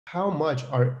how much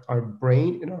our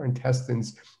brain and our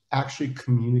intestines actually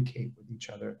communicate with each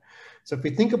other. So if we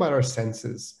think about our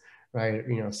senses, right,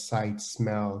 sight,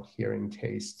 smell, hearing,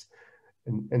 taste,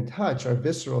 and touch, our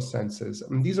visceral senses,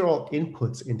 I mean, these are all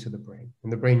inputs into the brain.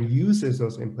 And the brain uses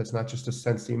those inputs not just to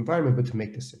sense the environment, but to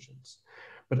make decisions.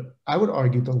 But I would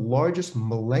argue the largest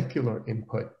molecular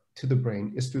input to the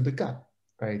brain is through the gut,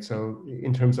 right? So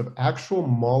in terms of actual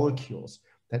molecules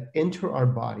that enter our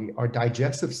body, our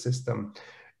digestive system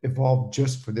evolved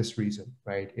just for this reason,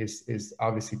 right? Is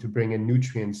obviously to bring in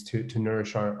nutrients to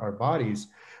nourish our bodies,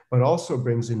 but also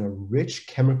brings in a rich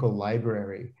chemical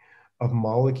library of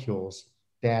molecules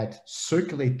that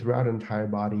circulate throughout our entire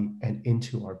body and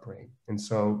into our brain. And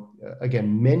so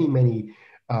again, many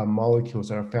molecules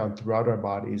that are found throughout our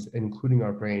bodies, including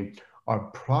our brain,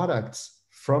 are products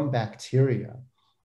from bacteria